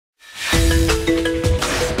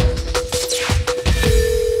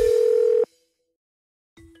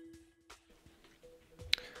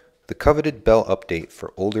The coveted Belle update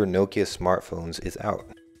for older Nokia smartphones is out.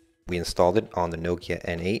 We installed it on the Nokia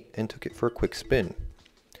N8 and took it for a quick spin.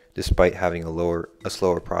 Despite having a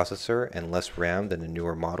slower processor and less RAM than the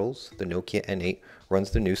newer models, the Nokia N8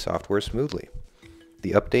 runs the new software smoothly.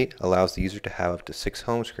 The update allows the user to have up to 6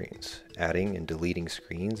 home screens. Adding and deleting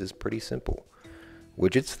screens is pretty simple.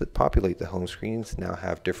 Widgets that populate the home screens now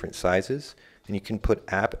have different sizes, and you can put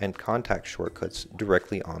app and contact shortcuts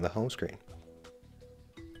directly on the home screen.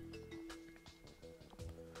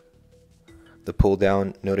 The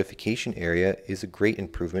pull-down notification area is a great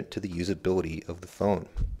improvement to the usability of the phone.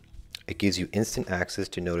 It gives you instant access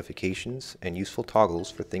to notifications and useful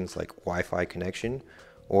toggles for things like Wi-Fi connection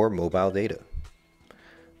or mobile data.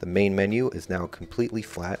 The main menu is now completely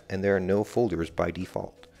flat and there are no folders by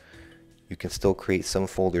default. You can still create some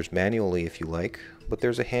folders manually if you like, but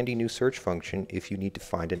there's a handy new search function if you need to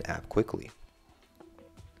find an app quickly.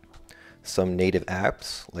 Some native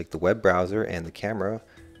apps, like the web browser and the camera,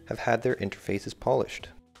 have had their interfaces polished.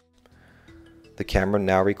 The camera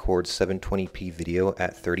now records 720p video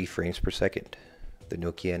at 30 frames per second. The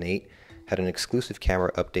Nokia N8 had an exclusive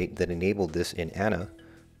camera update that enabled this in ANA,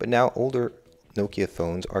 but now older Nokia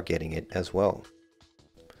phones are getting it as well.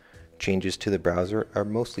 Changes to the browser are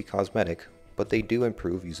mostly cosmetic, but they do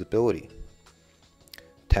improve usability.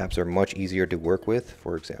 Tabs are much easier to work with,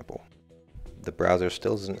 for example. The browser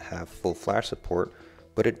still doesn't have full flash support,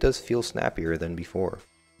 but it does feel snappier than before.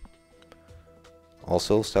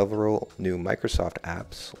 Also, several new Microsoft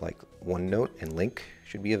apps like OneNote and Link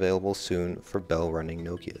should be available soon for Belle running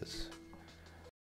Nokias.